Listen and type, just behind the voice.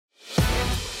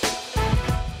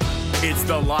It's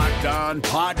the Locked On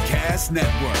Podcast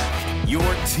Network, your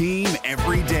team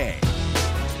every day.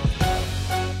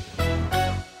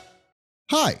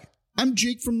 Hi, I'm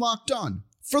Jake from Locked On.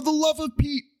 For the love of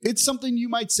Pete, it's something you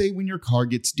might say when your car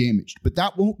gets damaged, but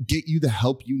that won't get you the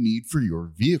help you need for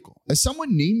your vehicle. As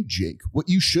someone named Jake, what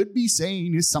you should be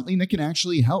saying is something that can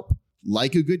actually help.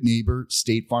 Like a good neighbor,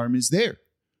 State Farm is there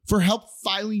for help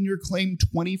filing your claim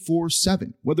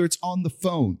 24/7, whether it's on the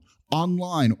phone,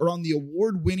 online, or on the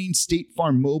award-winning State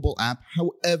Farm mobile app,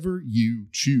 however you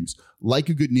choose. Like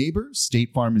a good neighbor,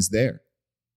 State Farm is there.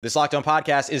 This Locked On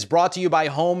podcast is brought to you by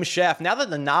Home Chef. Now that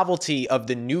the novelty of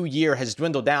the new year has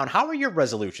dwindled down, how are your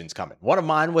resolutions coming? One of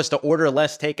mine was to order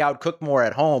less takeout, cook more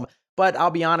at home, but I'll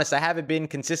be honest, I haven't been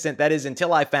consistent. That is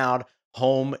until I found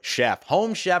Home Chef.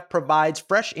 Home Chef provides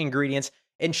fresh ingredients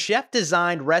and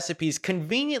chef-designed recipes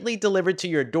conveniently delivered to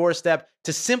your doorstep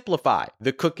to simplify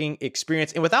the cooking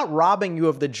experience and without robbing you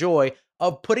of the joy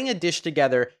of putting a dish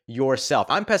together yourself.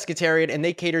 I'm pescatarian and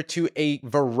they cater to a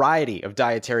variety of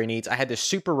dietary needs. I had this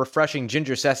super refreshing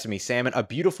ginger sesame salmon, a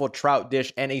beautiful trout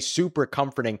dish, and a super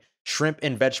comforting shrimp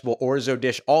and vegetable orzo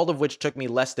dish, all of which took me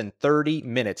less than 30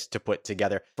 minutes to put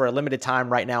together. For a limited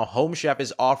time right now, Home Chef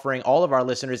is offering all of our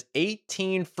listeners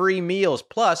 18 free meals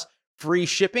plus free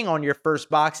shipping on your first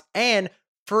box and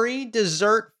free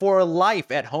dessert for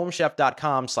life at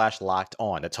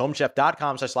homechef.com/lockedon. That's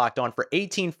homechef.com/lockedon for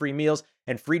 18 free meals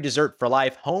and free dessert for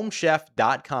life.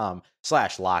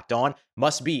 Homechef.com/lockedon.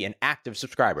 Must be an active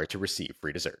subscriber to receive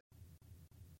free dessert.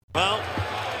 Well,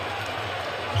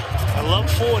 I love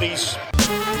 40s.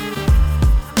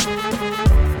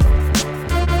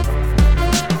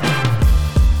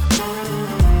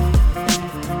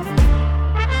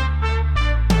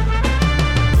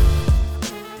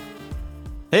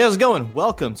 Hey, how's it going?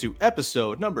 Welcome to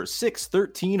episode number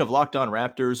 613 of Locked On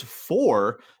Raptors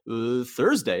for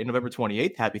Thursday, November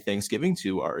 28th. Happy Thanksgiving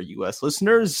to our U.S.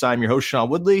 listeners. I'm your host, Sean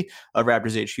Woodley of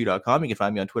RaptorsHQ.com. You can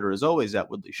find me on Twitter as always at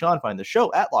WoodleySean. Find the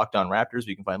show at Locked On Raptors, where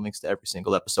you can find links to every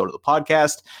single episode of the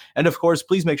podcast. And of course,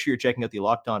 please make sure you're checking out the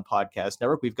Locked On Podcast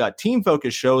Network. We've got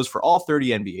team-focused shows for all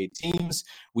 30 NBA teams.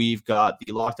 We've got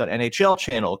the Locked On NHL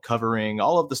channel covering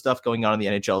all of the stuff going on in the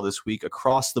NHL this week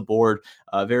across the board.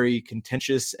 Very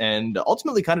contentious and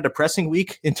ultimately kind of depressing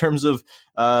week in terms of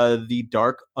the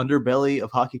dark underbelly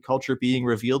of hockey culture being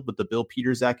revealed with the Bill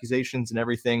Peters accusations and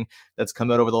everything that's come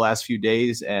out over the last few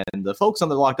days. And the folks on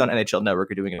the Locked On NHL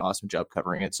Network are doing an awesome job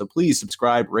covering it. So please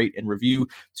subscribe, rate, and review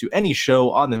to any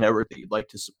show on the network that you'd like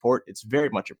to support. It's very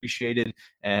much appreciated.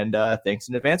 And thanks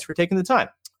in advance for taking the time.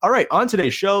 All right, on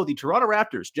today's show, the Toronto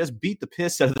Raptors just beat the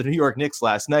piss out of the New York Knicks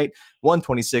last night,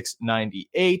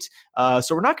 126-98.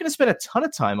 So we're not going to spend a ton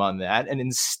of time on that. And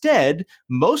instead,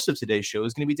 most of today's show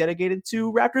is going to be dedicated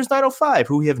to Raptors 905,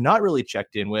 who we have not really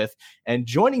checked in with. And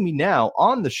joining me now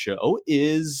on the show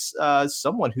is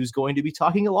someone who's going to be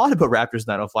talking a lot about Raptors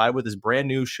 905 with his brand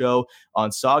new show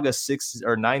on Saga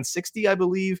 960, I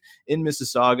believe, in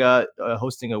Mississauga,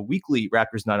 hosting a weekly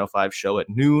Raptors 905 show at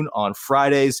noon on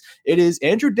Fridays. It is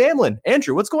Andrew Damelin.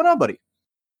 Andrew, what's going on, buddy?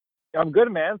 I'm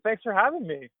good, man. Thanks for having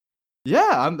me. Yeah,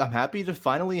 I'm happy to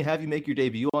finally have you make your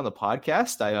debut on the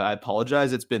podcast. I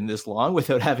apologize it's been this long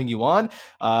without having you on.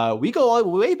 We go all the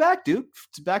way back, dude,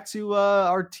 back to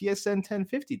our TSN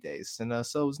 1050 days. And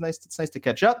so it's nice to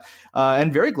catch up.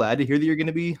 And very glad to hear that you're going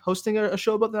to be hosting a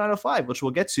show about the 905, which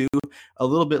we'll get to a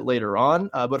little bit later on.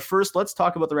 But first, let's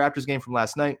talk about the Raptors game from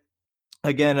last night.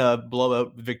 Again, a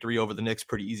blowout victory over the Knicks,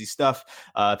 pretty easy stuff.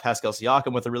 Pascal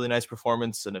Siakam with a really nice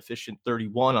performance, an efficient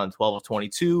 31 on 12 of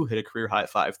 22, hit a career-high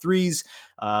 5 threes.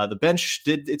 The bench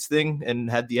did its thing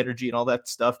and had the energy and all that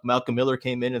stuff. Malcolm Miller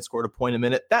came in and scored a point a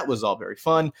minute. That was all very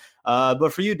fun.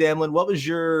 But for you, Damelin, what was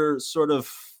your sort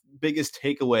of biggest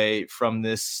takeaway from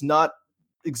this not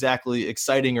exactly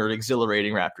exciting or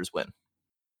exhilarating Raptors win?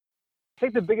 I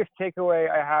think the biggest takeaway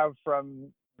I have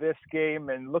from this game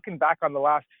and looking back on the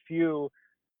last few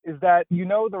is that the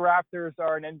Raptors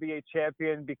are an NBA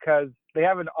champion because they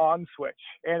have an on switch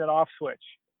and an off switch.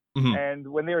 Mm-hmm. And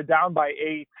when they were down by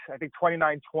 8, I think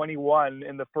 29-21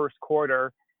 in the first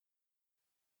quarter,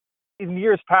 in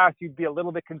years past, you'd be a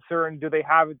little bit concerned. Do they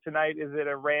have it tonight? Is it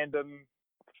a random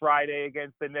Friday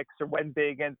against the Knicks or Wednesday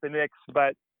against the Knicks?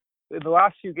 But in the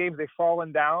last few games, they've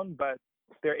fallen down, but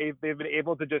they've been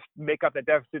able to just make up the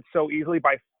deficit so easily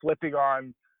by flipping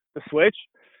on the switch.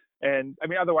 And I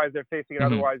mean, otherwise they're facing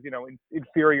an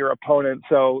inferior opponent.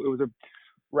 So it was a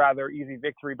rather easy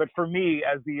victory. But for me,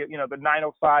 as the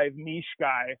 905 niche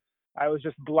guy, I was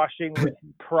just blushing with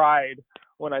pride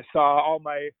when I saw all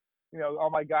my all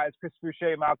my guys, Chris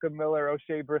Boucher, Malcolm Miller,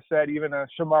 O'Shea Brissett, even a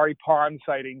Shamari Pond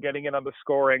sighting getting in on the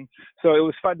scoring. So it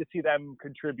was fun to see them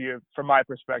contribute from my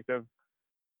perspective.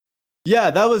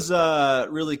 Yeah, that was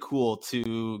really cool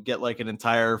to get like an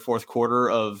entire fourth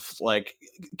quarter of like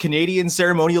Canadian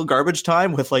ceremonial garbage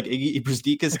time with like Iggy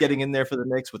Brzdickas getting in there for the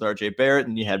Knicks with RJ Barrett,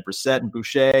 and you had Brissett and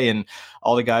Boucher and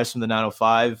all the guys from the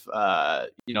 905.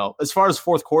 As far as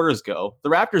fourth quarters go, the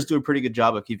Raptors do a pretty good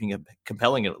job of keeping it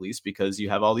compelling, at least, because you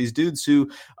have all these dudes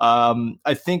who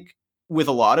I think with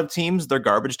a lot of teams, their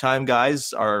garbage time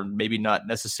guys are maybe not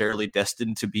necessarily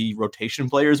destined to be rotation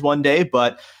players one day,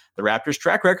 but the Raptors'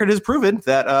 track record has proven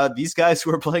that these guys who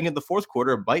are playing in the fourth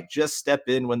quarter might just step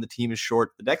in when the team is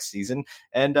short the next season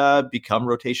and become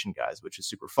rotation guys, which is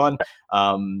super fun.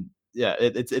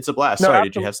 It's a blast. Sorry,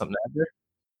 did you have something to add there?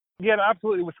 Yeah, no,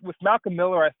 absolutely. With Malcolm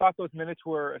Miller, I thought those minutes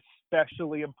were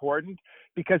especially important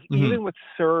because even with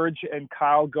Serge and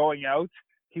Kyle going out,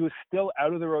 he was still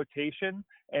out of the rotation.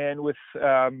 And with,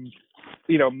 Matt Thomas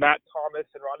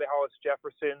and Rondae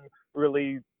Hollis-Jefferson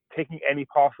really taking any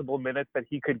possible minutes that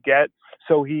he could get.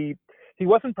 So he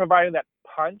wasn't providing that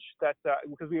punch that,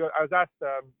 because I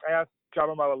asked John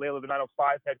Malalala, the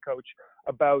 905 head coach,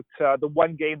 about the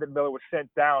one game that Miller was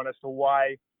sent down as to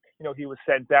why, he was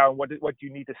sent down. What do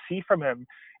you need to see from him?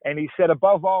 And he said,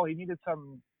 above all, he needed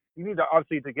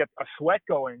obviously to get a sweat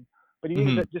going, but he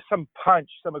needed just some punch,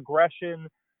 some aggression,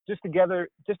 just to get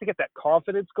that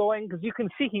confidence going. Because you can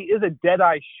see he is a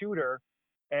dead-eye shooter,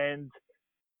 and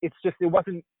it's just, he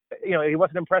wasn't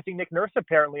impressing Nick Nurse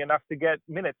apparently enough to get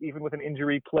minutes, even with an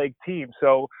injury-plagued team.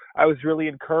 So I was really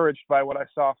encouraged by what I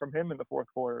saw from him in the fourth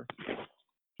quarter.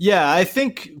 Yeah, I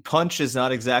think punch is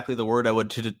not exactly the word I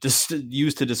would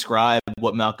use to describe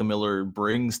what Malcolm Miller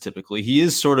brings typically. He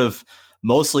is sort of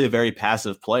mostly a very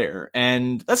passive player,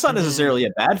 and that's not necessarily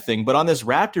a bad thing. But on this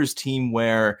Raptors team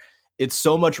where it's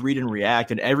so much read and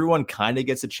react and everyone kind of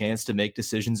gets a chance to make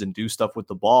decisions and do stuff with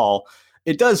the ball,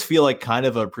 it does feel like kind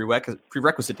of a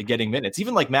prerequisite to getting minutes.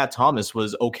 Even like Matt Thomas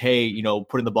was okay,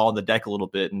 putting the ball on the deck a little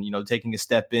bit and, taking a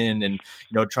step in and,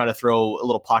 trying to throw a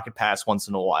little pocket pass once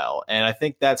in a while. And I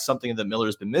think that's something that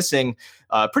Miller's been missing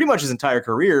pretty much his entire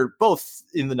career, both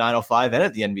in the 905 and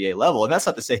at the NBA level. And that's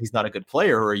not to say he's not a good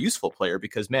player or a useful player,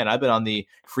 because, man, I've been on the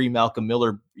free Malcolm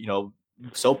Miller,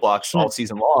 soapbox all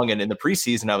season long, and in the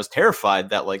preseason I was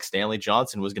terrified that like Stanley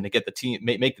Johnson was going to get the team,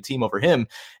 make the team over him,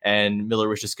 and Miller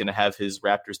was just going to have his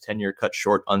Raptors tenure cut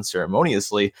short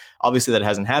unceremoniously. Obviously that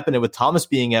hasn't happened, and with Thomas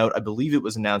being out, I believe it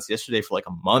was announced yesterday, for like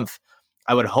a month,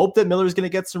 I would hope that Miller's going to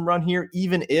get some run here,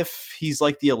 even if he's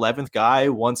like the 11th guy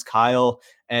once Kyle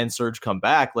and Serge come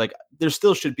back. Like, there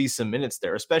still should be some minutes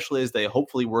there, especially as they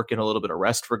hopefully work in a little bit of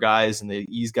rest for guys and they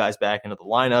ease guys back into the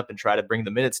lineup and try to bring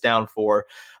the minutes down for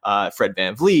Fred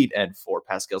VanVleet and for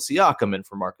Pascal Siakam and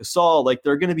for Marc Gasol. Like,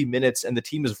 there are going to be minutes, and the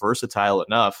team is versatile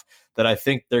enough that I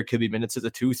think there could be minutes at the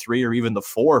 2, 3, or even the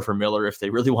 4 for Miller if they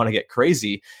really want to get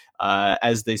crazy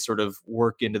as they sort of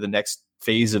work into the next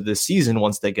phase of this season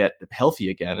once they get healthy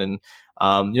again. And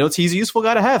he's a useful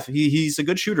guy to have. He's a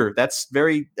good shooter. That's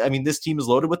this team is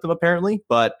loaded with them apparently,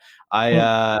 but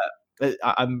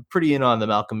I'm pretty in on the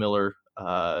Malcolm Miller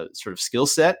sort of skill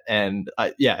set. And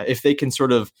if they can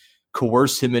sort of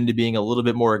coerce him into being a little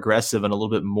bit more aggressive and a little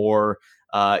bit more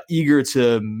eager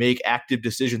to make active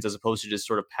decisions as opposed to just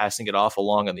sort of passing it off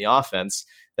along on the offense,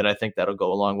 then I think that'll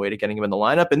go a long way to getting him in the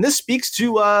lineup. And this speaks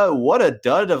to what a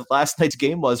dud of last night's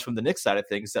game was from the Knicks side of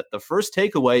things, that the first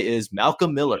takeaway is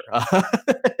Malcolm Miller.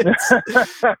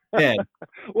 Man,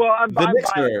 well, I'm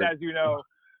biased, as you know.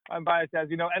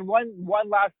 And one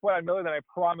last point on Miller that I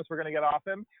promise we're going to get off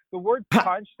him. The word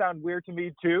punch sound weird to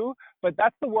me too, but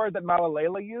that's the word that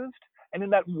Malalala used. And in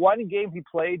that one game he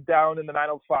played down in the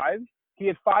 905, he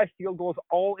had 5 field goals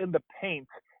all in the paint,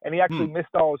 and he actually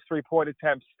missed all his 3-point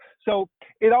attempts. So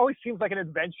it always seems like an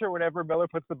adventure whenever Miller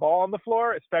puts the ball on the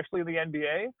floor, especially in the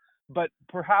NBA. But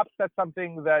perhaps that's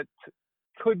something that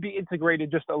could be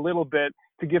integrated just a little bit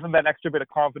to give him that extra bit of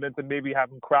confidence and maybe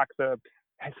have him crack the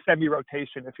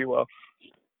semi-rotation, if you will.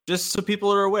 Just so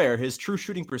people are aware, his true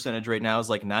shooting percentage right now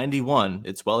is like 91.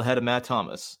 It's well ahead of Matt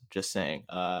Thomas. Just saying.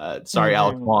 Sorry,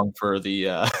 Alex Wong, for the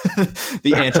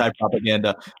the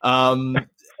anti-propaganda.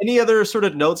 Any other sort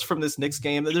of notes from this Knicks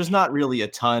game? There's not really a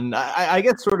ton. I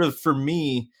guess sort of for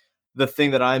me, the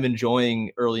thing that I'm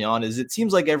enjoying early on is it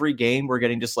seems like every game we're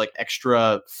getting just like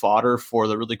extra fodder for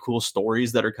the really cool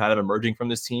stories that are kind of emerging from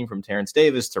this team, from Terrence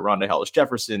Davis to Rondae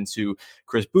Hollis-Jefferson to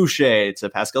Chris Boucher to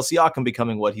Pascal Siakam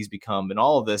becoming what he's become, and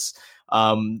all of this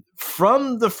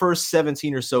from the first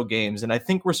 17 or so games. And I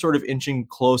think we're sort of inching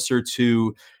closer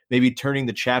to maybe turning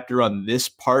the chapter on this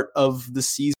part of the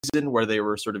season where they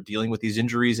were sort of dealing with these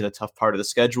injuries in a tough part of the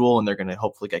schedule, and they're going to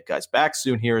hopefully get guys back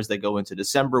soon here as they go into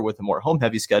December with a more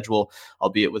home-heavy schedule,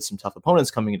 albeit with some tough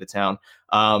opponents coming into town.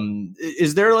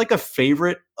 Is there like a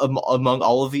favorite among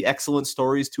all of the excellent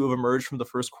stories to have emerged from the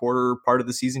first quarter part of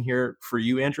the season here for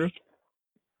you, Andrew?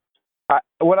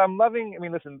 What I'm loving, I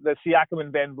mean, listen, the Siakam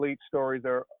and Van Vliet stories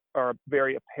are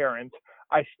very apparent.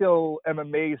 I still am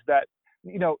amazed that,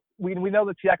 we know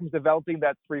that Siakam's developing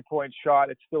that 3-point shot.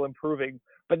 It's still improving.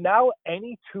 But now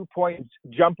any 2-point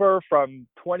jumper from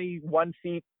 21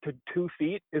 feet to 2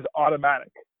 feet is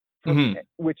automatic,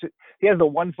 which he has a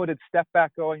 1-footed step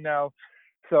back going now.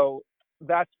 So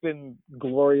that's been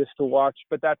glorious to watch.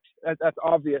 But that's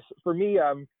obvious. For me,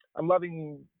 I'm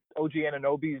loving OG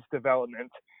Anunoby's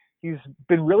development. He's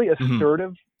been really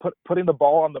assertive, putting the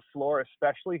ball on the floor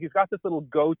especially. He's got this little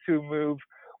go-to move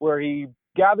where he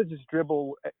gathers his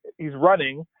dribble, he's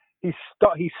running, he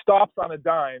stops on a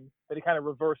dime, then he kind of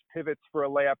reverse pivots for a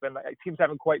layup, and teams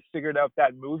haven't quite figured out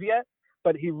that move yet.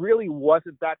 But he really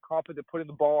wasn't that confident putting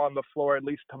the ball on the floor, at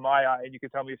least to my eye, and you can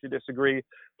tell me if you disagree,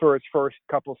 for his first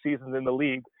couple seasons in the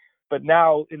league. But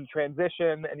now in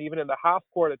transition and even in the half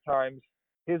court at times,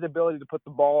 his ability to put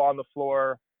the ball on the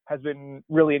floor has been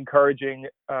really encouraging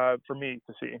for me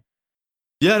to see.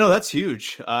 Yeah, no, that's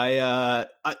huge. I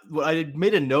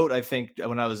made a note, I think,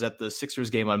 when I was at the Sixers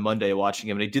game on Monday watching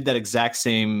him, and he did that exact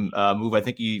same move. I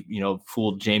think he,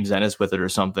 fooled James Ennis with it or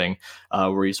something,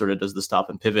 where he sort of does the stop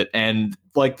and pivot. And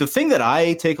like the thing that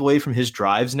I take away from his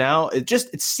drives now, it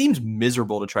seems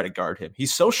miserable to try to guard him.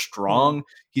 He's so strong.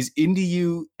 He's into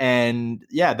you. And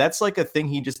yeah, that's like a thing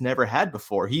he just never had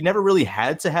before. He never really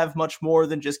had to have much more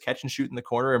than just catch and shoot in the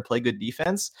corner and play good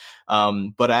defense.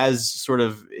 But as sort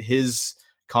of his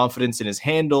confidence in his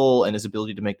handle and his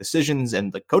ability to make decisions,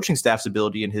 and the coaching staff's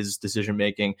ability in his decision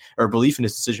making, or belief in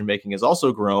his decision making, has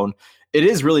also grown. It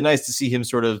is really nice to see him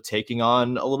sort of taking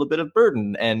on a little bit of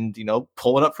burden and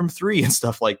pulling up from three and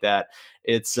stuff like that.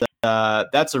 It's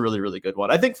that's a really, really good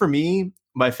one. I think for me,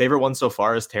 my favorite one so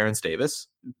far is Terrence Davis.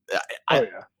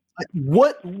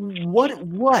 What?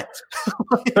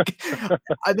 Like,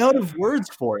 I'm out of words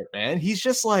for it, man. He's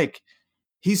just like,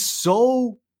 he's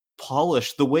so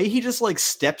polished. The way he just like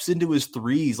steps into his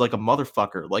threes like a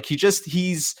motherfucker. Like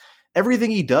he's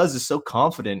everything he does is so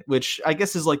confident, which I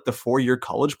guess is like the 4-year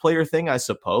college player thing, I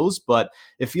suppose. But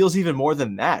it feels even more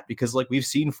than that, because like we've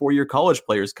seen 4-year college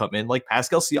players come in, like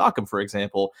Pascal Siakam, for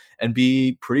example, and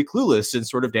be pretty clueless and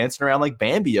sort of dancing around like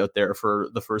Bambi out there for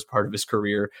the first part of his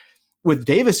career. With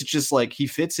Davis, it's just like he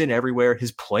fits in everywhere.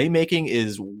 His playmaking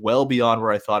is well beyond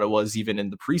where I thought it was, even in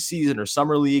the preseason or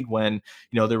summer league, when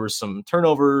there were some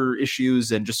turnover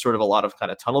issues and just sort of a lot of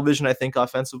kind of tunnel vision, I think,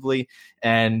 offensively.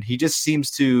 And he just seems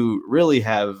to really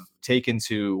have taken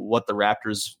to what the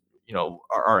Raptors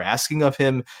are asking of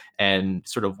him, and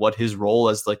sort of what his role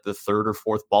as like the third or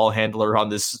fourth ball handler on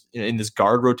this in this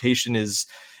guard rotation is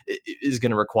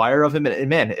going to require of him. And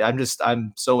man,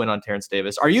 I'm so in on Terrence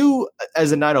Davis. Are you,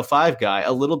 as a 905 guy,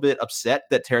 a little bit upset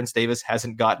that Terrence Davis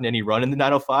hasn't gotten any run in the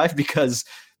 905? Because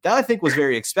that, I think, was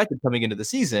very expected coming into the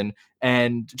season,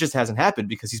 and just hasn't happened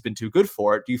because he's been too good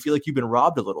for it. Do you feel like you've been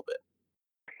robbed a little bit?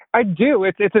 I do.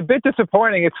 It's a bit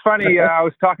disappointing. It's funny. I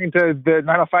was talking to the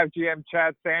 905 GM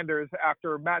Chad Sanders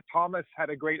after Matt Thomas had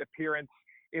a great appearance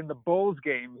in the Bulls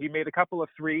game. He made a couple of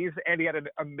threes, and he had an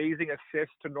amazing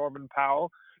assist to Norman Powell.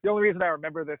 The only reason I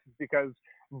remember this is because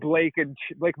Blake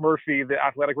Murphy, the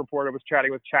athletic reporter, was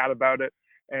chatting with Chad about it,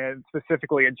 and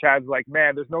specifically, and Chad's like,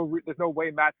 "Man, there's no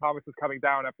way Matt Thomas is coming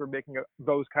down after making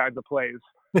those kinds of plays."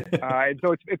 And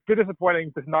so it's been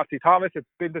disappointing to not see Thomas. It's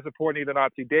been disappointing to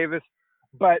not see Davis.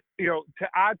 But, to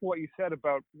add to what you said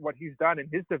about what he's done in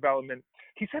his development,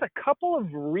 he's had a couple of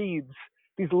reads,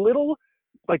 these little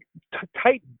like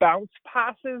tight bounce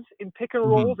passes in pick and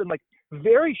rolls and like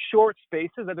very short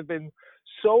spaces that have been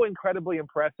so incredibly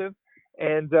impressive.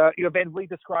 And, Van Vliet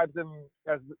describes him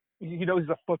as, he's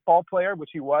a football player,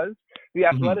 which he was. The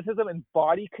athleticism and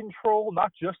body control,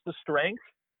 not just the strength,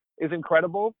 is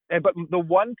incredible. But the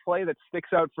one play that sticks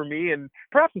out for me, and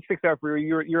perhaps it sticks out for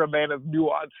you, you're a man of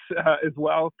nuance as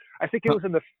well. I think it was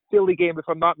in the Philly game, if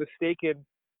I'm not mistaken.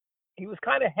 He was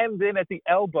kind of hemmed in at the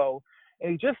elbow,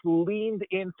 and he just leaned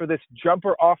in for this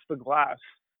jumper off the glass.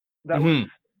 That was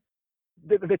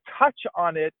the touch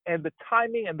on it, and the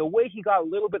timing, and the way he got a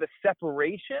little bit of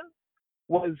separation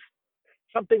was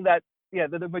something that,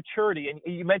 the maturity. And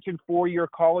you mentioned 4-year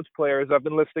college players. I've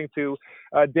been listening to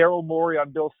Daryl Morey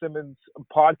on Bill Simmons'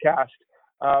 podcast,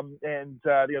 and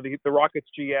the Rockets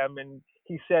GM, and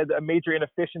he said a major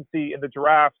inefficiency in the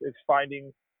draft is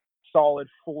finding solid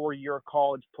 4-year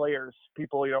college players.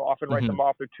 People, often write them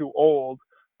off, they're too old,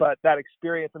 but that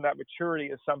experience and that maturity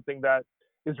is something that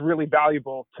is really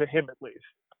valuable to him, at least.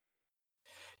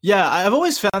 Yeah, I've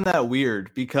always found that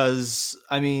weird because,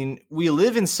 I mean, we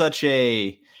live in such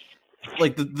a,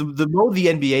 like, the mode the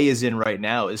NBA is in right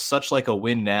now is such like a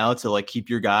win now to like keep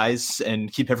your guys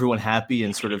and keep everyone happy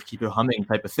and sort of keep it humming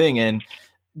type of thing. And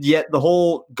yet the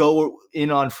whole go in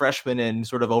on freshmen and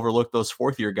sort of overlook those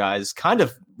fourth-year guys kind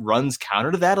of runs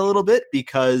counter to that a little bit,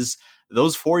 because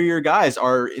those 4-year guys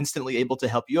are instantly able to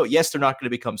help you out. Yes, they're not going to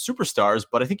become superstars,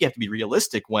 but I think you have to be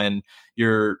realistic when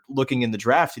you're looking in the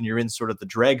draft and you're in sort of the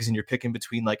dregs and you're picking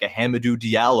between like a Hamidou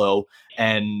Diallo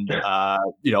and, a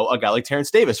guy like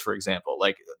Terrence Davis, for example.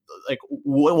 Like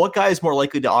what guy is more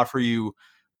likely to offer you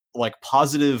like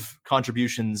positive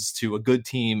contributions to a good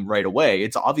team right away?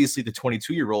 It's obviously the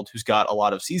 22-year-old who's got a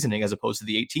lot of seasoning, as opposed to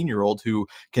the 18-year-old who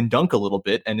can dunk a little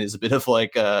bit and is a bit of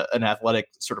like an athletic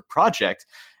sort of project.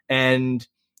 And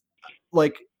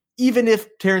like, even if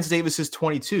Terrence Davis is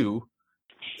 22,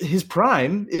 his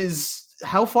prime is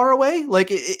how far away? Like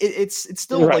it's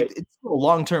still right. Like it's still a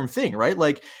long-term thing, right?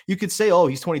 Like you could say, oh,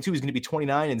 he's 22, he's going to be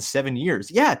 29 in 7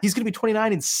 years. Yeah, he's going to be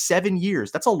 29 in 7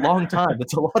 years. That's a long time.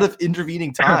 That's a lot of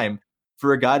intervening time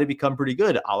for a guy to become pretty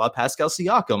good, a la Pascal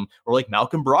Siakam or like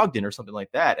Malcolm Brogdon or something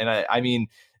like that. And I mean,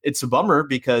 it's a bummer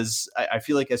because I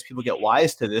feel like as people get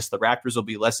wise to this, the Raptors will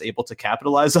be less able to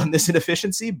capitalize on this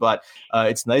inefficiency, but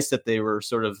it's nice that they were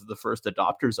sort of the first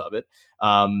adopters of it.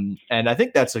 And I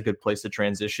think that's a good place to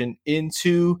transition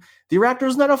into the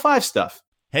Raptors 905 stuff.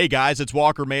 Hey guys, it's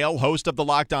Walker Mail, host of the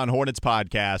Locked On Hornets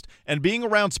podcast, and being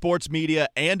around sports media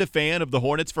and a fan of the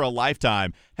Hornets for a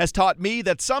lifetime has taught me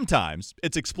that sometimes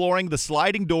it's exploring the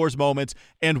sliding doors moments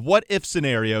and what-if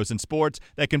scenarios in sports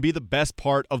that can be the best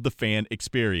part of the fan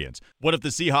experience. What if the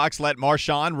Seahawks let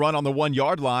Marshawn run on the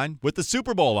 1-yard line with the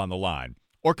Super Bowl on the line?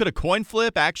 Or could a coin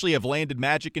flip actually have landed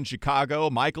Magic in Chicago,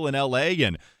 Michael in L.A.,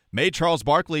 and made Charles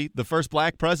Barkley the first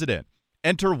black president?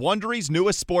 Enter Wondery's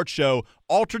newest sports show,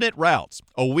 Alternate Routes,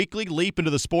 a weekly leap into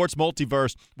the sports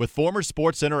multiverse with former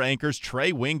SportsCenter anchors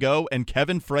Trey Wingo and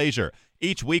Kevin Frazier.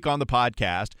 Each week on the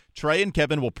podcast, Trey and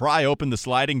Kevin will pry open the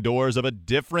sliding doors of a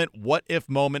different what-if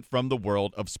moment from the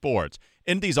world of sports.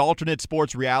 In these alternate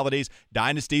sports realities,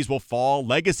 dynasties will fall,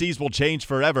 legacies will change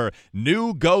forever,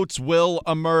 new GOATs will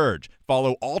emerge.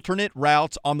 Follow Alternate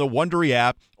Routes on the Wondery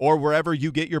app or wherever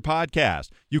you get your podcast.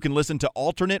 You can listen to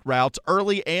Alternate Routes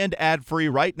early and ad-free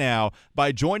right now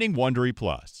by joining Wondery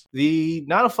Plus. The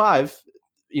 905,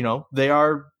 they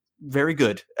are very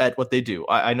good at what they do.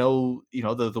 I know,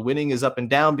 the winning is up and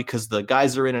down because the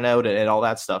guys are in and out and all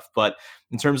that stuff. But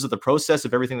in terms of the process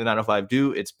of everything the 905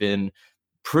 do, it's been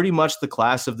pretty much the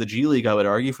class of the G League, I would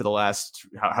argue, for the last,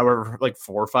 however, like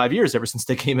 4 or 5 years, ever since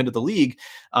they came into the league.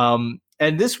 And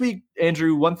this week,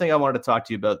 Andrew, one thing I wanted to talk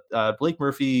to you about, Blake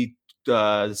Murphy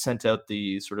sent out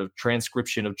the sort of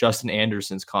transcription of Justin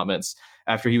Anderson's comments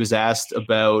after he was asked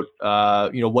about,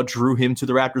 what drew him to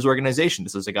the Raptors organization.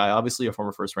 This is a guy, obviously a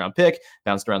former first-round pick,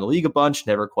 bounced around the league a bunch,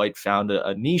 never quite found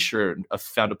a niche or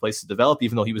found a place to develop,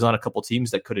 even though he was on a couple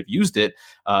teams that could have used it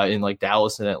in like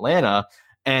Dallas and Atlanta.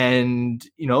 And,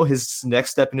 his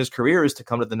next step in his career is to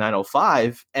come to the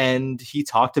 905. And he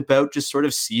talked about just sort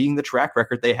of seeing the track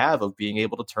record they have of being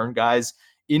able to turn guys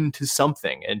into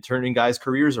something and turning guys'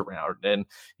 careers around and,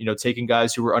 taking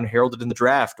guys who were unheralded in the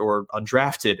draft or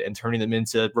undrafted and turning them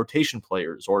into rotation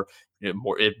players or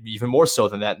even more so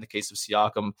than that in the case of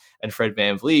Siakam and Fred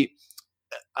VanVleet.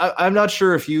 I'm not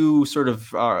sure if you sort of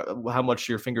how much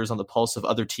your fingers on the pulse of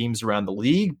other teams around the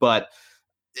league, but,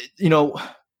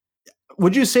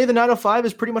 would you say the 905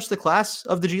 is pretty much the class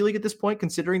of the G League at this point,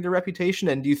 considering their reputation?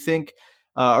 And do you think,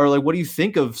 what do you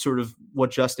think of sort of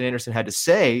what Justin Anderson had to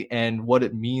say and what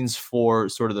it means for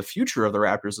sort of the future of the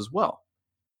Raptors as well?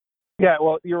 Yeah,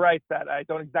 well, you're right that I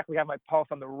don't exactly have my pulse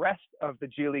on the rest of the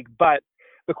G League, but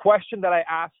the question that I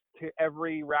asked to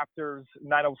every Raptors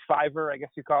 905er, I guess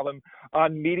you call them,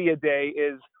 on media day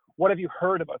is, what have you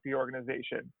heard about the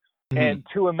organization? Mm-hmm. And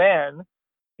to a man,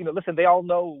 listen, they all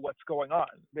know what's going on.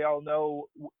 They all know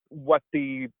what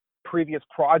the previous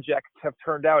projects have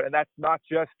turned out. And that's not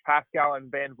just Pascal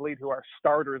and VanVleet, who are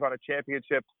starters on a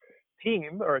championship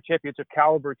team or a championship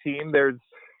caliber team. There's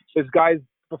guys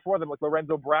before them like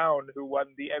Lorenzo Brown, who won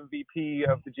the MVP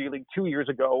of the G League 2 years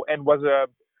ago and was a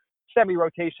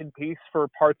semi-rotation piece for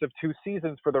parts of 2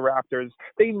 seasons for the Raptors.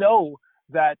 They know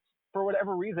that for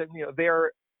whatever reason,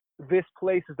 this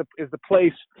place is the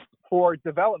place for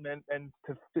development and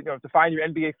to find your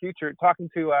NBA future. Talking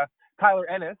to Tyler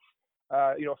Ennis,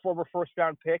 former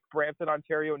first-round pick, Brampton,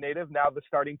 Ontario native, now the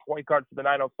starting point guard for the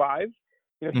 905.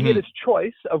 He had his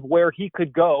choice of where he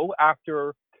could go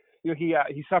after,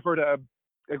 he suffered a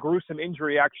gruesome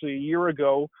injury actually a year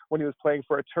ago when he was playing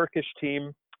for a Turkish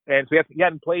team, and so he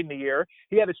hadn't played in a year.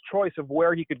 He had his choice of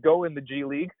where he could go in the G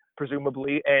League,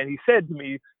 presumably, and he said to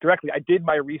me directly, "I did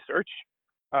my research,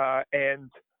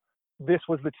 and this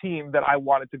was the team that I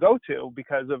wanted to go to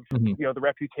because of the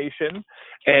reputation."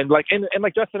 And like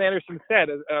Justin Anderson said,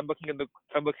 I'm looking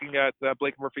at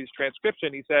Blake Murphy's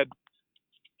transcription. He said,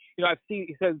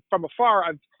 he says, from afar,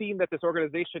 I've seen that this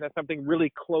organization has something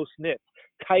really close knit,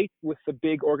 tight with the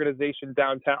big organization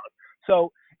downtown.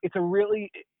 So it's a really,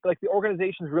 the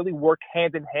organizations really work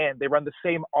hand in hand. They run the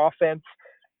same offense.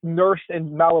 Nurse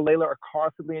and Malalela are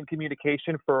constantly in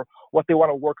communication for what they want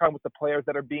to work on with the players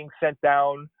that are being sent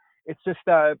down. It's just,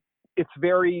 it's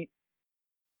very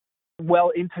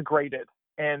well integrated.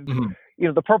 And,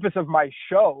 the purpose of my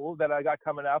show that I got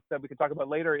coming up that we can talk about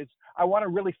later is I want to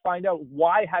really find out,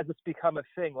 why has this become a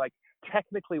thing? Like,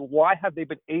 technically, why have they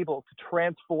been able to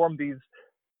transform these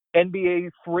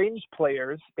NBA fringe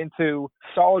players into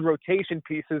solid rotation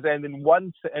pieces, and in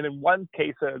one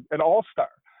case, an all-star?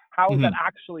 How has that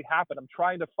actually happened? I'm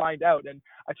trying to find out. And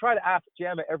I try to ask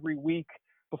Jamma every week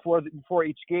before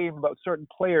each game about certain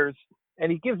players,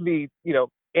 and he gives me,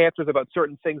 answers about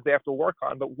certain things they have to work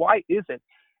on. But why isn't?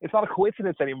 It's not a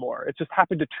coincidence anymore. It's just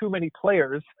happened to too many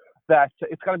players that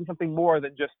it's got to be something more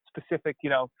than just specific,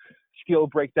 skill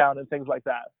breakdown and things like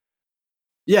that.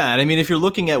 Yeah, and I mean, if you're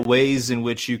looking at ways in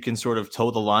which you can sort of toe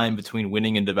the line between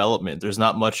winning and development, there's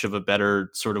not much of a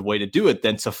better sort of way to do it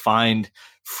than to find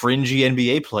fringy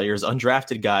NBA players,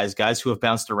 undrafted guys who have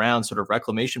bounced around, sort of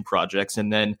reclamation projects,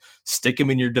 and then stick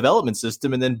them in your development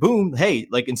system. And then boom, hey,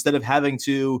 like, instead of having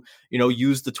to,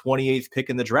 use the 28th pick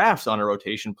in the draft on a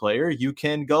rotation player, you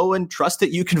can go and trust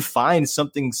that you can find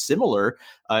something similar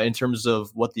in terms of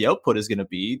what the output is going to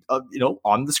be,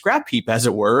 on the scrap heap, as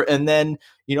it were. And then,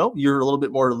 you're a little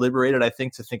bit more liberated, I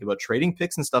think, to think about trading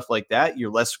picks and stuff like that.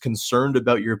 You're less concerned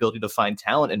about your ability to find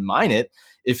talent and mine it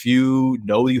if you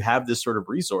know you have this sort of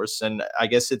resource. And I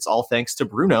guess it's all thanks to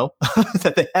Bruno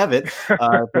that they have it,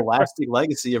 the lasting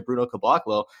legacy of Bruno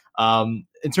Caboclo.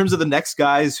 In terms of the next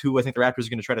guys who I think the Raptors are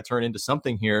going to try to turn into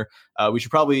something here, we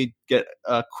should probably get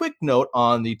a quick note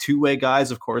on the two-way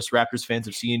guys. Of course, Raptors fans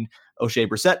have seen O'Shea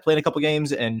Brissett playing a couple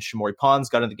games, and Shamori Pons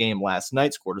got in the game last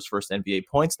night, scored his first NBA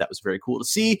points. That was very cool to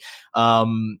see.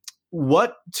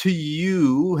 What to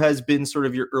you has been sort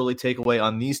of your early takeaway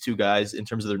on these two guys in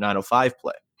terms of their 905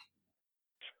 play?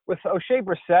 With O'Shea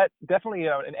Brissett, definitely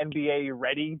an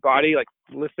NBA-ready body, like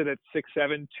listed at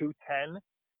 6'7", 210,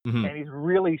 and he's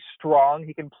really strong.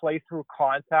 He can play through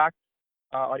contact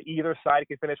on either side.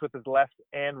 He can finish with his left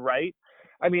and right.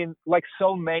 I mean, like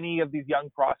so many of these young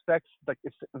prospects, like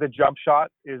the jump shot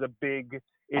is a big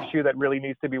issue that really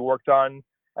needs to be worked on.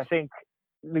 I think,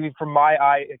 maybe from my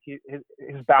eye,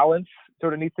 his balance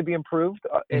sort of needs to be improved,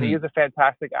 and he is a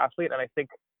fantastic athlete, and I think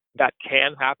that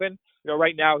can happen.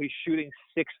 Right now he's shooting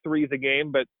 6 threes a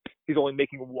game, but he's only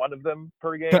making one of them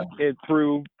per game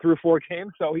through 4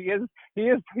 games. So he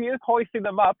is hoisting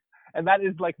them up, and that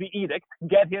is like the edict: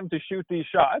 get him to shoot these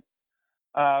shots.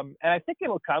 And I think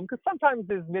it'll come, because sometimes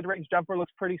his mid-range jumper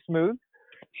looks pretty smooth.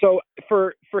 So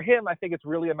for him, I think it's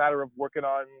really a matter of working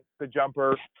on the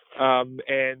jumper.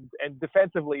 And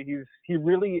defensively,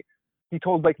 he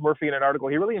told Blake Murphy in an article,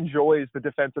 he really enjoys the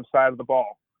defensive side of the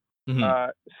ball.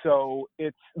 So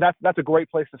that's a great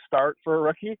place to start for a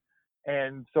rookie.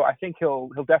 And so I think he'll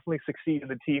definitely succeed in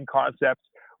the team concept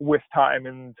with time,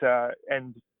 and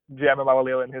Jamma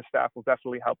Malalela and his staff will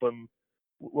definitely help him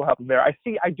there.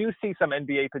 I do see some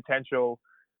NBA potential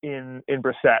in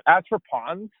Brissett. As for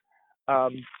Pons,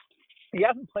 he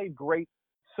hasn't played great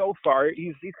so far.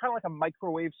 He's kind of like a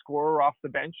microwave scorer off the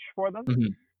bench for them.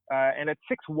 And at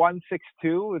 6'1",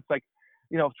 6'2", it's like,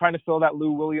 trying to fill that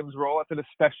Lou Williams role. It's an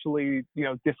especially,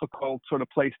 difficult sort of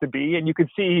place to be. And you could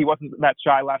see he wasn't that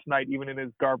shy last night, even in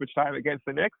his garbage time against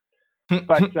the Knicks.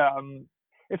 But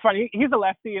it's funny. He's a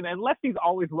lefty, and lefties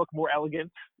always look more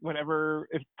elegant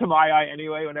to my eye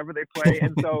anyway, whenever they play.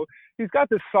 And so he's got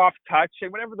this soft touch,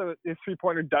 and whenever his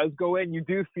three-pointer does go in, you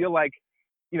do feel like,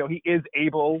 he is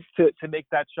able to make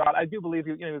that shot. I do believe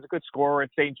he was a good scorer at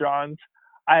St. John's.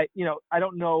 I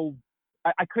don't know.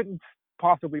 I couldn't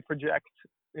possibly project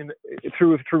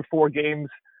through 4 games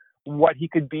what he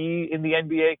could be in the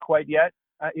NBA quite yet.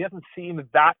 He doesn't seem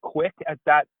that quick at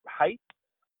that height,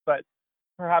 but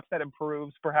perhaps that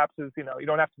improves. Perhaps you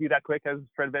don't have to be that quick, as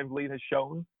Fred VanVleet has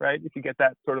shown, right? If you get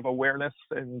that sort of awareness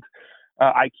and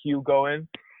IQ going.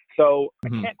 So I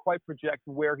can't quite project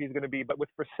where he's going to be, but with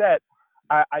Brissett,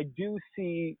 I do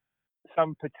see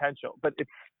some potential, but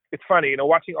it's funny,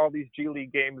 watching all these G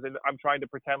League games, and I'm trying to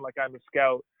pretend like I'm a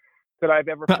scout. Could I've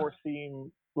ever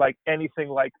foreseen like anything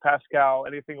like Pascal,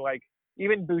 anything like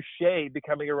even Boucher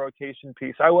becoming a rotation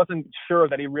piece? I wasn't sure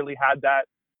that he really had that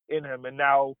in him, and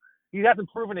now he hasn't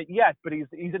proven it yet, but he's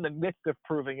in the midst of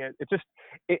proving it.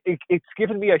 It's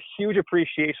given me a huge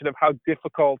appreciation of how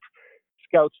difficult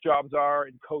scouts' jobs are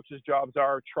and coaches' jobs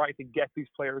are trying to get these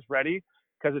players ready,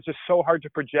 because it's just so hard to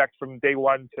project from day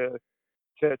one to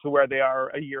where they are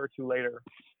a year or two later.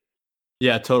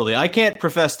 Yeah, totally. I can't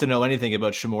profess to know anything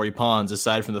about Shamori Pons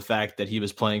aside from the fact that he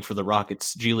was playing for the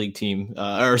Rockets G League team, for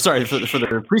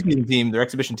their preseason team, their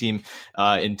exhibition team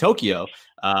in Tokyo.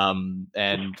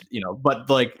 But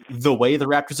like the way the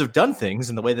Raptors have done things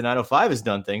and the way the 905 has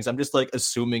done things, I'm just like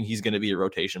assuming he's going to be a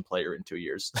rotation player in 2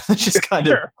 years. It's just kind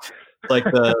of like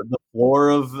the floor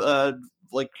of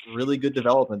like really good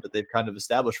development that they've kind of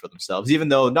established for themselves, even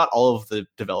though not all of the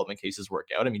development cases work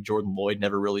out. I mean, Jordan Lloyd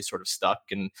never really sort of stuck,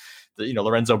 and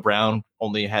Lorenzo Brown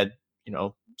only had,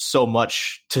 so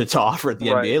much to offer at the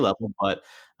NBA level. But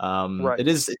it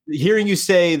is hearing you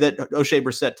say that O'Shea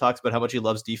Brissett talks about how much he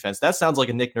loves defense. That sounds like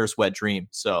a Nick Nurse wet dream.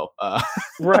 So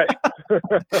right.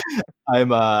 I'm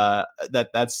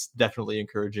that's definitely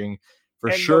encouraging for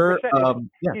sure.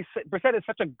 Brissett is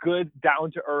such a good,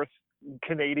 down to earth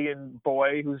Canadian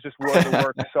boy who's just willing to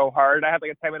work so hard. I had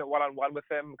like a 10-minute one-on-one with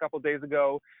him a couple of days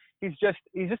ago. He's just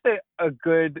a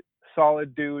good,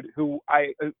 solid dude who I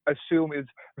assume is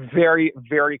very,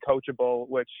 very coachable,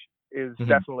 which is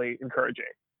definitely encouraging.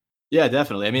 Yeah,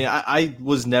 definitely. I mean, I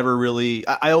was never really,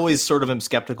 I always sort of am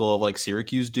skeptical of like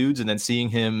Syracuse dudes, and then seeing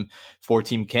him for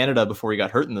Team Canada before he got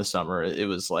hurt in the summer, it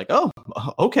was like, oh,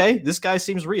 okay, this guy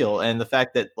seems real. And the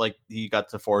fact that like he got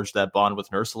to forge that bond with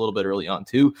Nurse a little bit early on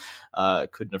too,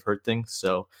 couldn't have hurt things.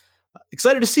 So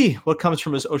excited to see what comes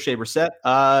from his O'Shea Brissett.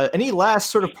 Any last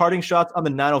sort of parting shots on the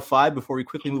 905 before we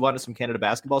quickly move on to some Canada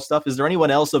basketball stuff? Is there anyone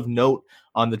else of note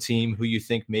on the team who you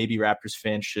think maybe Raptors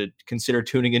fans should consider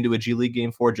tuning into a G League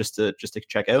game for just to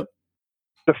check out?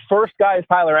 The first guy is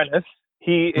Tyler Ennis.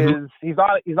 He's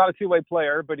not a two-way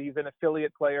player, but he's an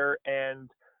affiliate player,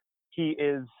 and he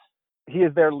is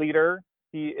their leader.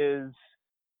 He is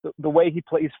the way he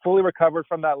plays, fully recovered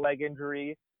from that leg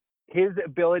injury. His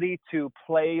ability to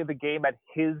play the game at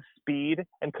his speed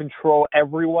and control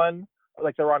everyone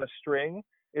like they're on a string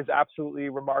is absolutely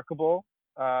remarkable.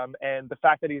 And the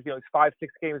fact that he's 5-6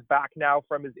 games back now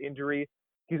from his injury,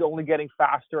 he's only getting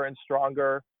faster and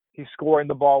stronger. He's scoring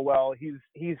the ball well. He's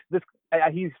an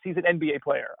NBA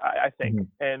player, I think.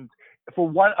 And for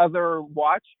one other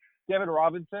watch, Devin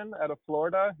Robinson out of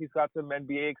Florida, he's got some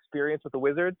NBA experience with the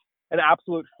Wizards, an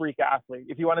absolute freak athlete.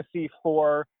 If you want to see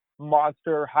 4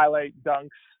 monster highlight dunks,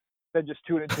 then just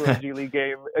tune into a G League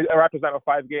game, a Raptors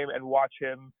 905 game, and watch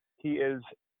him. He is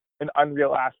an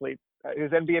unreal athlete. His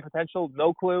NBA potential,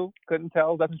 no clue, couldn't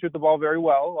tell. Doesn't shoot the ball very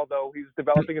well, although he's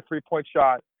developing a 3-point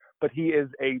shot. But he is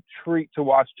a treat to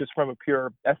watch just from a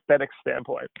pure aesthetic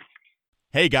standpoint.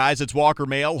 Hey guys, it's Walker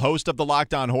Mail, host of the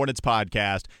Locked On Hornets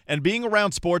podcast, and being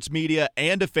around sports media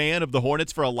and a fan of the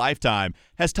Hornets for a lifetime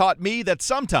has taught me that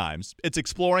sometimes it's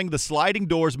exploring the sliding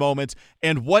doors moments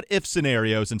and what-if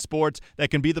scenarios in sports that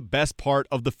can be the best part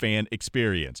of the fan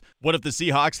experience. What if the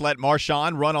Seahawks let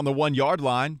Marshawn run on the 1-yard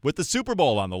line with the Super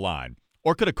Bowl on the line?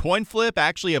 Or could a coin flip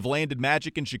actually have landed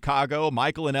Magic in Chicago,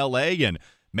 Michael in L.A., and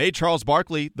made Charles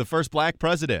Barkley the first black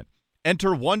president? Enter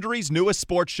Wondery's newest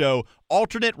sports show,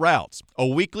 Alternate Routes, a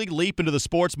weekly leap into the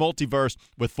sports multiverse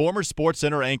with former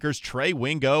SportsCenter anchors Trey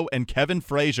Wingo and Kevin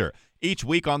Frazier. Each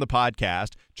week on the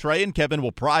podcast, Trey and Kevin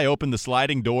will pry open the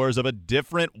sliding doors of a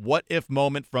different what-if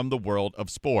moment from the world of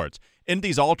sports. In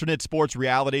these alternate sports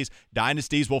realities,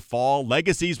 dynasties will fall,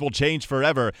 legacies will change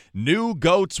forever, new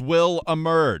GOATs will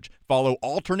emerge. Follow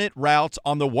Alternate Routes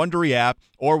on the Wondery app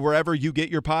or wherever you get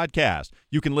your podcast.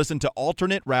 You can listen to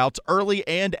Alternate Routes early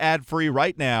and ad-free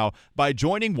right now by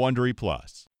joining Wondery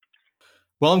Plus.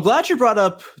 Well, I'm glad you brought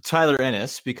up Tyler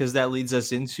Ennis, because that leads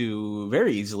us into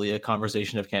very easily a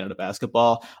conversation of Canada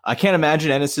basketball. I can't imagine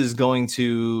Ennis is going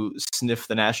to sniff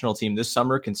the national team this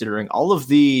summer, considering all of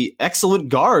the excellent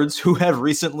guards who have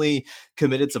recently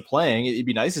committed to playing. It'd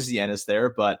be nice to see Ennis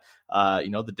there, but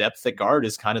the depth at guard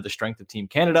is kind of the strength of Team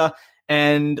Canada.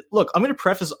 And look, I'm going to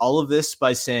preface all of this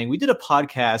by saying we did a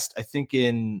podcast, I think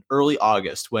in early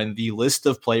August, when the list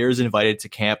of players invited to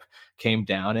camp came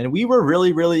down, and we were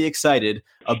really, really excited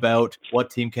about what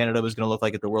Team Canada was going to look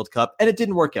like at the World Cup, and it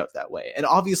didn't work out that way. And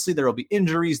obviously there will be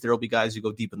injuries, there will be guys who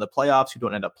go deep in the playoffs who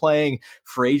don't end up playing,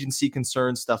 free agency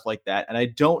concerns, stuff like that. And I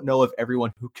don't know if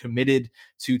everyone who committed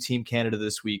to Team Canada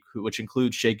this week, which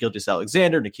includes Shai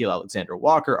Gilgeous-Alexander, Nikhil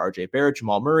Alexander-Walker, RJ Barrett,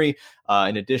 Jamal Murray,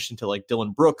 in addition to like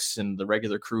Dylan Brooks and the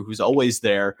regular crew who's always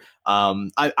there.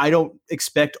 I don't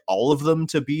expect all of them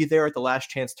to be there at the Last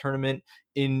Chance tournament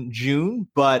in June,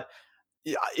 but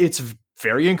it's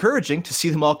very encouraging to see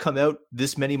them all come out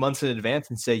this many months in advance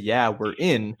and say, yeah, we're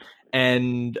in.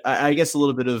 And I guess a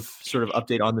little bit of sort of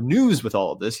update on the news with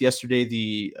all of this. Yesterday,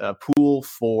 the pool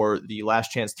for the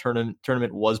Last Chance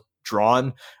tournament was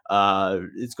drawn.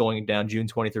 It's going down June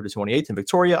 23rd to 28th in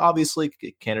Victoria. Obviously,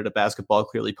 Canada Basketball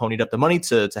clearly ponied up the money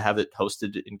to have it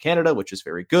hosted in Canada, which is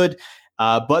very good.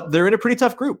 But they're in a pretty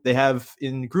tough group. They have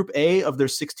in Group A of their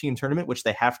 16 tournament, which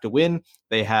they have to win.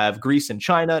 They have Greece and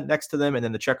China next to them, and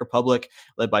then the Czech Republic,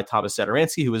 led by Thomas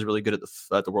Satoransky, who was really good at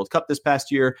the World Cup this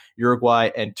past year. Uruguay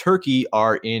and Turkey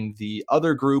are in the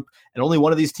other group, and only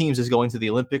one of these teams is going to the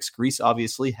Olympics. Greece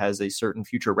obviously has a certain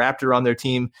future Raptor on their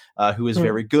team who is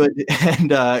very good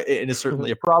and is certainly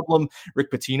a problem.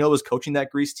 Rick Pitino is coaching that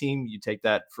Greece team. You take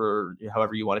that for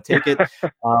however you want to take it.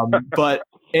 But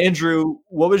Andrew,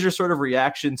 what was your sort of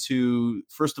reaction to,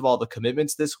 first of all, the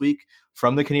commitments this week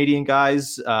from the Canadian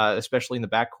guys, especially in the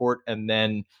backcourt, and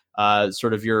then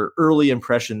sort of your early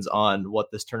impressions on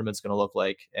what this tournament's going to look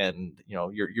like, and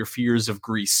your fears of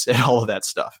Greece and all of that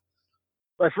stuff?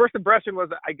 My first impression was,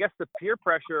 I guess the peer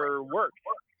pressure worked.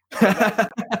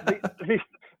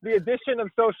 The addition of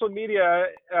social media,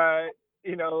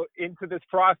 into this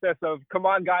process of, come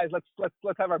on guys,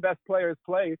 let's have our best players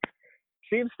play,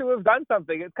 seems to have done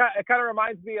something. It kind of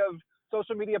reminds me of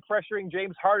social media pressuring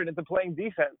James Harden into playing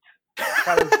defense,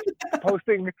 kind of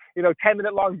posting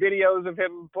 10-minute long videos of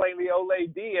him playing the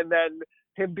Olay D, and then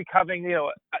him becoming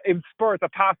in spurts a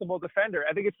possible defender.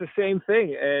 I think it's the same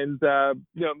thing, and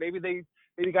maybe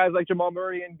guys like Jamal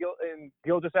Murray and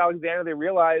Gilgeous-Alexander, they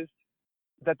realized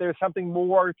that there's something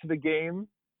more to the game.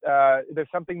 There's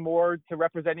something more to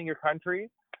representing your country.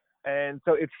 And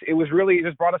so it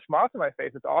just brought a smile to my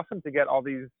face. It's awesome to get all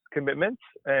these commitments,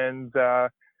 and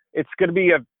it's going to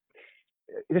be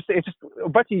it's just a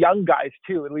bunch of young guys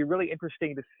too. It'll be really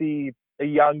interesting to see a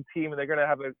young team, and they're going to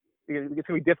have it's going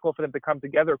to be difficult for them to come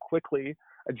together quickly,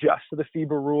 adjust to the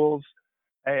FIBA rules,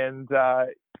 and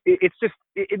it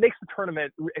makes the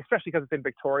tournament, especially because it's in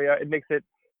Victoria, it makes it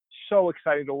so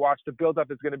exciting to watch. The build-up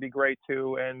is going to be great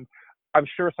too, and I'm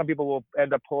sure some people will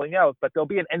end up pulling out, but there'll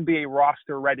be an NBA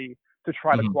roster ready to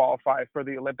try to qualify for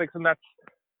the Olympics, and that's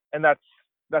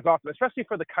awesome, especially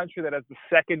for the country that has the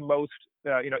second most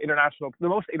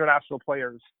international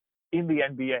players in the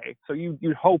NBA. So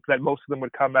you'd hope that most of them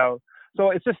would come out.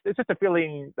 So it's just a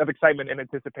feeling of excitement and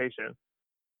anticipation.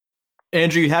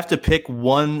 Andrew, you have to pick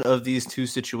one of these two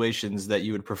situations that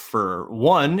you would prefer.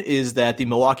 One is that the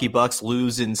Milwaukee Bucks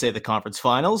lose in, say, the conference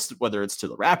finals, whether it's to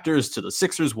the Raptors, to the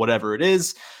Sixers, whatever it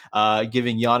is,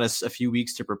 giving Giannis a few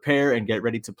weeks to prepare and get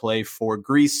ready to play for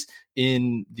Greece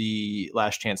in the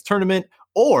Last Chance tournament.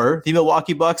 Or the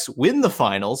Milwaukee Bucks win the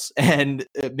finals, and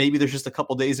maybe there's just a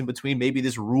couple days in between. Maybe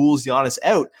this rules Giannis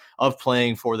out of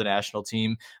playing for the national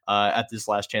team at this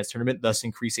Last Chance tournament, thus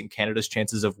increasing Canada's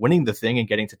chances of winning the thing and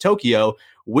getting to Tokyo.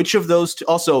 Which of those two,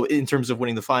 also in terms of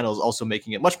winning the finals, also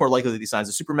making it much more likely that he signs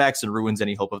a Supermax and ruins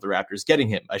any hope of the Raptors getting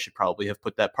him? I should probably have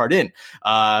put that part in.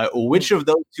 Which of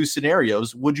those two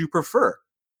scenarios would you prefer?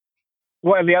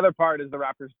 Well, and the other part is the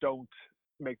Raptors don't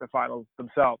make the finals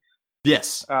themselves.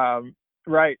 Yes.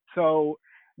 Right. So,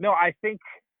 no, I think,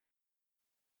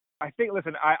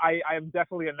 listen, I am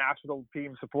definitely a national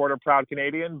team supporter, proud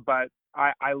Canadian, but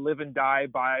I live and die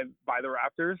by the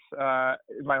Raptors,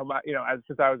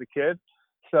 since I was a kid.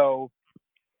 So,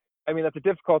 I mean, that's a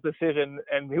difficult decision,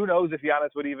 and who knows if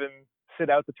Giannis would even sit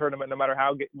out the tournament no matter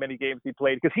how many games he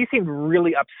played, because he seemed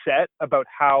really upset about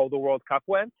how the World Cup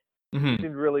went. He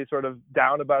seemed really sort of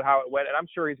down about how it went, and I'm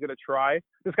sure he's going to try.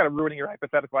 This is kind of ruining your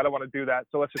hypothetical. I don't want to do that.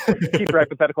 So let's just keep your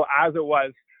hypothetical as it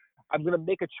was. I'm going to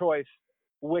make a choice,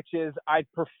 which is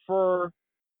I'd prefer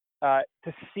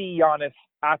to see Giannis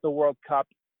at the World Cup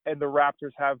and the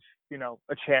Raptors have,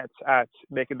 a chance at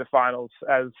making the finals,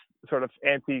 as sort of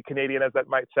anti-Canadian as that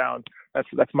might sound.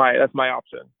 That's my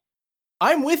option.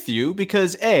 I'm with you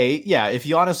because if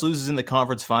Giannis loses in the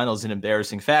conference finals in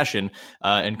embarrassing fashion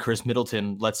and Chris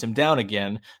Middleton lets him down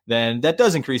again, then that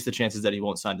does increase the chances that he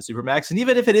won't sign the Supermax. And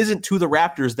even if it isn't to the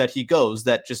Raptors that he goes,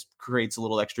 that just creates a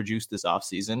little extra juice this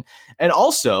offseason. And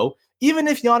also, even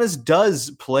if Giannis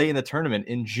does play in the tournament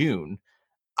in June,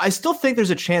 I still think there's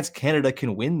a chance Canada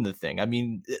can win the thing. I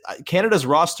mean, Canada's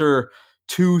roster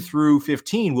 2 through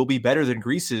 15 will be better than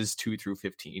Greece's 2 through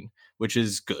 15, which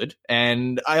is good.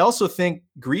 And I also think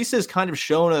Greece has kind of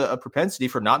shown a propensity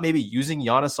for not maybe using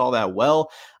Giannis all that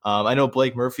well. I know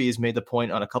Blake Murphy has made the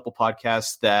point on a couple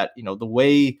podcasts that, the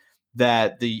way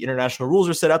that the international rules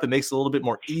are set up, it makes it a little bit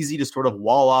more easy to sort of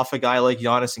wall off a guy like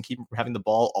Giannis and keep him from having the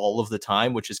ball all of the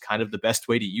time, which is kind of the best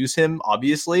way to use him,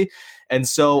 obviously. And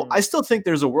so I still think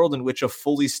there's a world in which a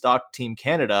fully stocked Team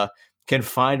Canada can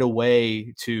find a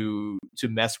way to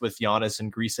mess with Giannis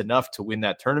and Greece enough to win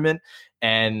that tournament.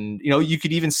 And, you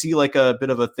could even see like a bit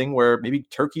of a thing where maybe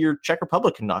Turkey or Czech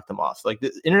Republic can knock them off. Like,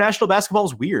 the international basketball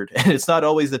is weird. And it's not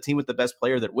always the team with the best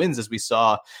player that wins, as we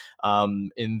saw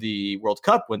in the World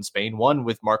Cup when Spain won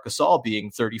with Marc Gasol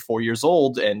being 34 years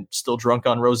old and still drunk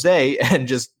on rosé and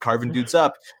just carving dudes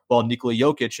up, while Nikola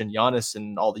Jokic and Giannis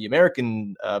and all the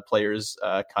American players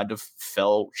kind of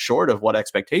fell short of what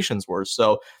expectations were.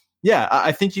 So, yeah,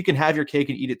 I think you can have your cake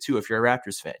and eat it too if you're a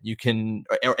Raptors fan. You can,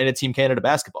 and a Team Canada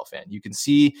basketball fan. You can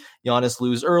see Giannis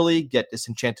lose early, get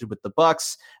disenchanted with the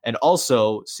Bucks, and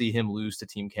also see him lose to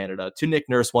Team Canada, to Nick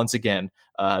Nurse once again,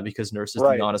 because Nurse is the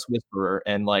Giannis whisperer.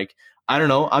 And I don't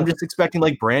know, I'm just expecting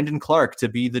like Brandon Clark to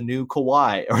be the new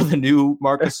Kawhi or the new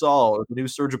Marc Gasol or the new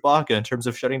Serge Ibaka in terms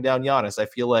of shutting down Giannis. I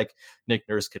feel like Nick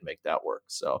Nurse could make that work.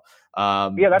 So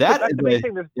that's the main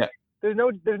thing. There's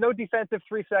no defensive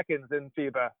 3 seconds in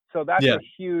FIBA, so that's a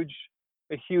huge,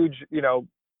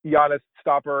 Giannis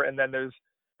stopper. And then there's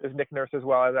Nick Nurse as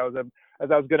well, as I was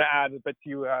going to add, but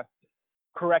you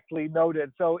correctly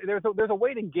noted. So there's a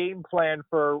way to game plan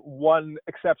for one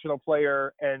exceptional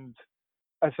player and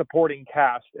a supporting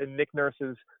cast, and Nick Nurse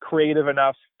is creative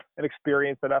enough and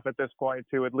experienced enough at this point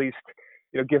to at least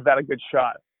give that a good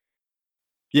shot.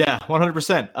 Yeah,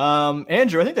 100%.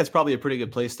 Andrew, I think that's probably a pretty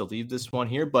good place to leave this one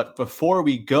here. But before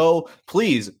we go,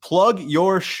 please plug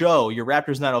your show, your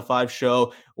Raptors 905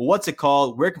 show. What's it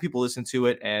called? Where can people listen to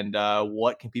it? And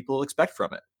what can people expect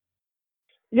from it?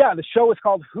 Yeah, the show is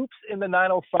called Hoops in the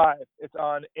 905. It's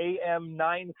on AM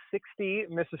 960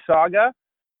 Mississauga.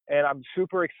 And I'm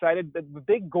super excited. The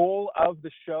big goal of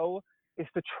the show is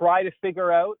to try to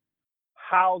figure out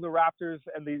how the Raptors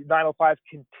and the 905s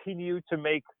continue to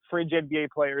make fringe NBA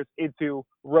players into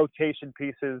rotation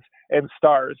pieces and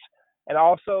stars. And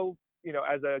also,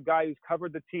 as a guy who's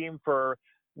covered the team for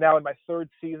now in my third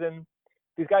season,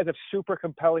 these guys have super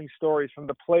compelling stories, from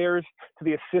the players to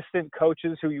the assistant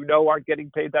coaches who aren't getting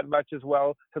paid that much as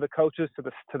well, to the coaches,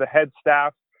 to the head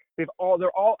staff. They're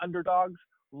all underdogs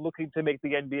looking to make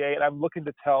the NBA, and I'm looking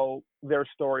to tell their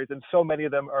stories. And so many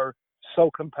of them are so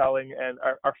compelling. And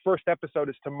our first episode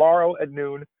is tomorrow at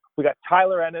noon. We got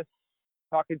Tyler Ennis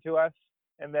talking to us,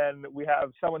 and then we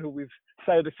have someone who we've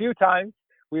cited a few times.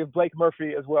 We have Blake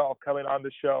Murphy as well coming on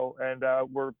the show, and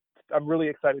I'm really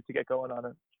excited to get going on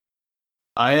it.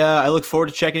 I look forward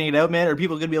to checking it out, man. Are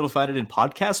people going to be able to find it in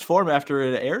podcast form after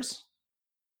it airs?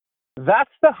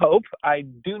 That's the hope. I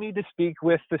do need to speak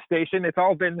with the station. It's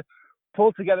all been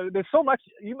pulled together. There's so much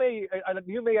you may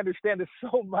understand. There's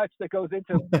so much that goes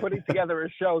into putting together a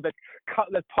show that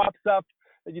pops up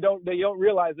that you don't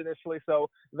realize initially. So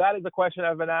that is a question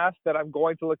I've been asked that I'm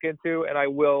going to look into, and I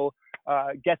will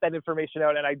get that information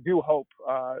out. And I do hope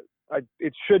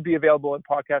it should be available in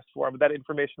podcast form. That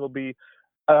information will be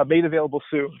made available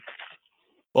soon.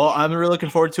 Well, I'm really looking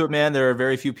forward to it, man. There are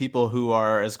very few people who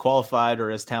are as qualified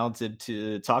or as talented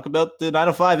to talk about the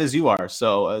 905 as you are.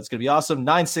 So it's going to be awesome.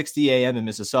 9:60 a.m. in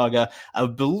Mississauga. I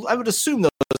would assume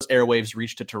those airwaves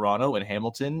reach to Toronto and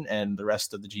Hamilton and the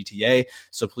rest of the GTA.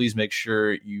 So please make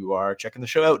sure you are checking the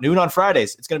show out. Noon on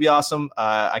Fridays. It's going to be awesome.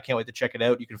 I can't wait to check it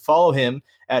out. You can follow him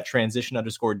at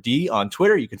transition_D on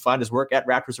Twitter. You can find his work at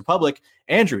Raptors Republic.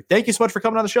 Andrew, thank you so much for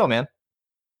coming on the show, man.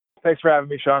 Thanks for having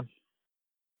me, Sean.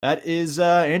 That is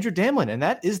Andrew Damelin, and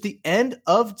that is the end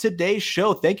of today's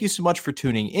show. Thank you so much for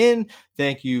tuning in.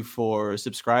 Thank you for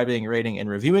subscribing, rating, and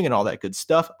reviewing, and all that good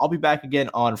stuff. I'll be back again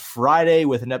on Friday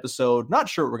with an episode. Not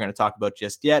sure what we're going to talk about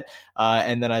just yet.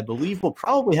 And then I believe we'll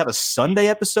probably have a Sunday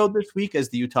episode this week as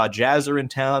the Utah Jazz are in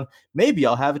town. Maybe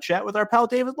I'll have a chat with our pal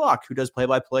David Locke, who does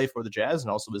play-by-play for the Jazz and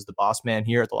also is the boss man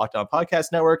here at the Locked On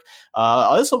Podcast Network.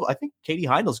 Also, I think Katie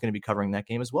Heindl is going to be covering that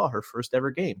game as well, her first ever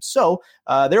game. So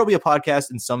there will be a podcast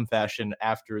in some fashion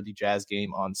after the Jazz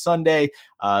game on Sunday.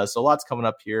 So lots coming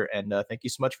up here, and thank you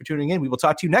so much for tuning in. We will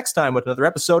talk to you next time with another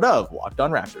episode of Locked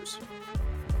On Raptors.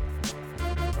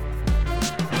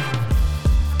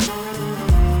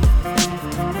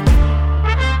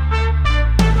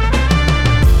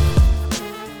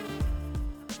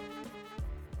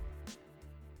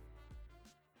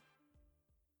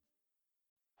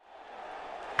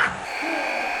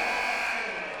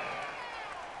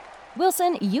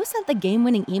 Wilson, you sent the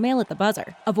game-winning email at the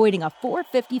buzzer, avoiding a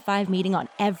 4:55 meeting on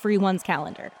everyone's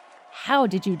calendar. How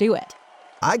did you do it?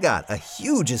 I got a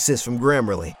huge assist from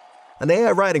Grammarly, an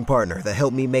AI writing partner that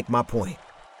helped me make my point.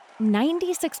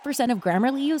 96% of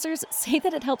Grammarly users say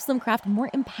that it helps them craft more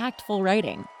impactful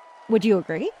writing. Would you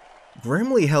agree?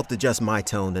 Grammarly helped adjust my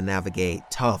tone to navigate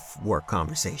tough work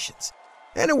conversations.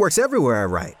 And it works everywhere I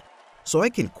write, so I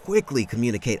can quickly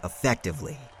communicate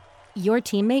effectively. Your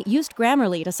teammate used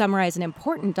Grammarly to summarize an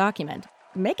important document,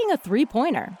 making a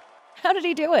 3-pointer. How did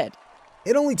he do it?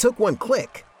 It only took one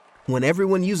click. When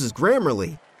everyone uses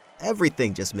Grammarly,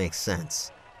 everything just makes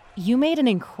sense. You made an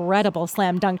incredible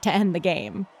slam dunk to end the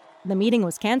game. The meeting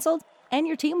was canceled, and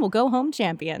your team will go home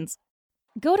champions.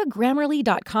 Go to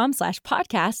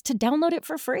Grammarly.com/podcast to download it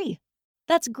for free.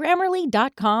 That's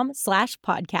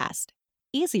Grammarly.com/podcast.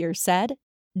 Easier said,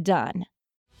 done.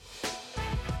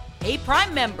 Hey,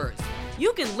 Prime members,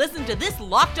 you can listen to this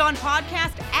Locked On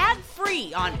podcast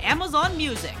ad-free on Amazon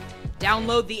Music.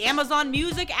 Download the Amazon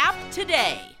Music app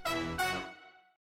today.